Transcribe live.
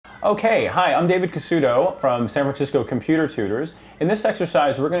Okay, hi, I'm David Casuto from San Francisco Computer Tutors. In this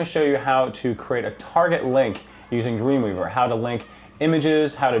exercise, we're going to show you how to create a target link using Dreamweaver, how to link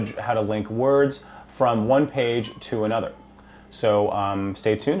images, how to link words from one page to another. So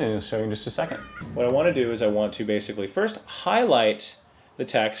stay tuned and I'll show you in just a second. What I want to do is I want to basically first highlight the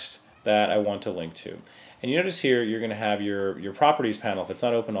text that I want to link to. And you notice here you're going to have your properties panel, if it's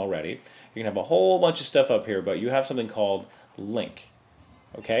not open already. You're going to have a whole bunch of stuff up here, but you have something called link.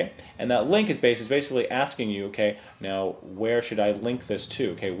 Okay, and that link is basically asking you, okay, now where should I link this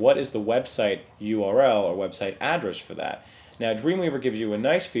to? Okay, what is the website URL or website address for that? Now Dreamweaver gives you a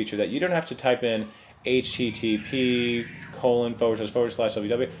nice feature that you don't have to type in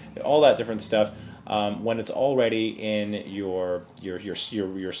http://www, all that different stuff when it's already in your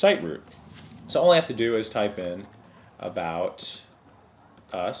site root. So all I have to do is type in about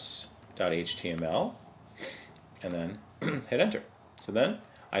us.html and then hit enter. So then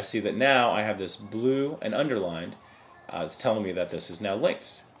I see that now I have this blue and underlined. It's telling me that this is now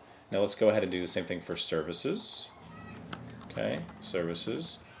linked. Now let's go ahead and do the same thing for services. Okay,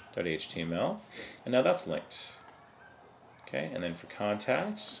 services.html, and now that's linked. Okay, and then for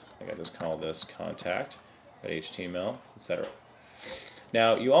contacts, I got to just call this contact.html, etc.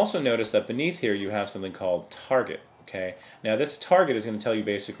 Now you also notice that beneath here you have something called target. Okay, now this target is going to tell you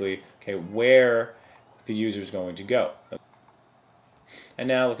basically, okay, where the user is going to go. And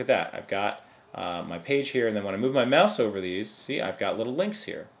now look at that. I've got my page here, and then when I move my mouse over these, see, I've got little links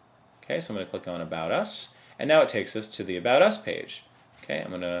here. Okay, so I'm going to click on About Us, and now it takes us to the About Us page. Okay, I'm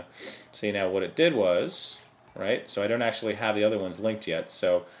going to see now what it did was, right, so I don't actually have the other ones linked yet,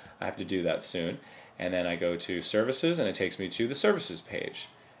 so I have to do that soon. And then I go to Services, and it takes me to the Services page.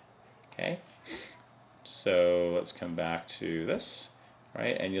 Okay, so let's come back to this,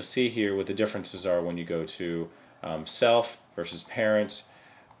 right, and you'll see here what the differences are when you go to Self versus Parent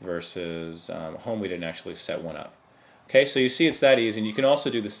versus Home. We didn't actually set one up. Okay, so you see it's that easy, and you can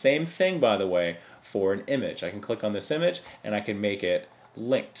also do the same thing, by the way, for an image. I can click on this image and I can make it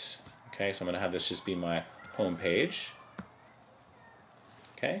linked. Okay, so I'm going to have this just be my home page.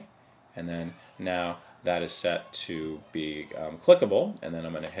 Okay, and then now that is set to be clickable, and then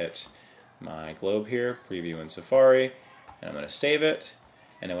I'm going to hit my globe here, preview in Safari, and I'm going to save it,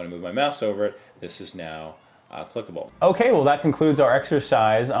 and then when I move my mouse over it, this is now clickable. Okay, well that concludes our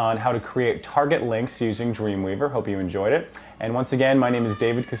exercise on how to create target links using Dreamweaver. Hope you enjoyed it. And once again, my name is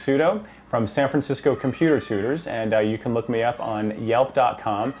David Casuto from San Francisco Computer Tutors, and you can look me up on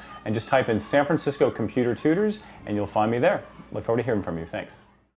yelp.com and just type in San Francisco Computer Tutors and you'll find me there. Look forward to hearing from you. Thanks.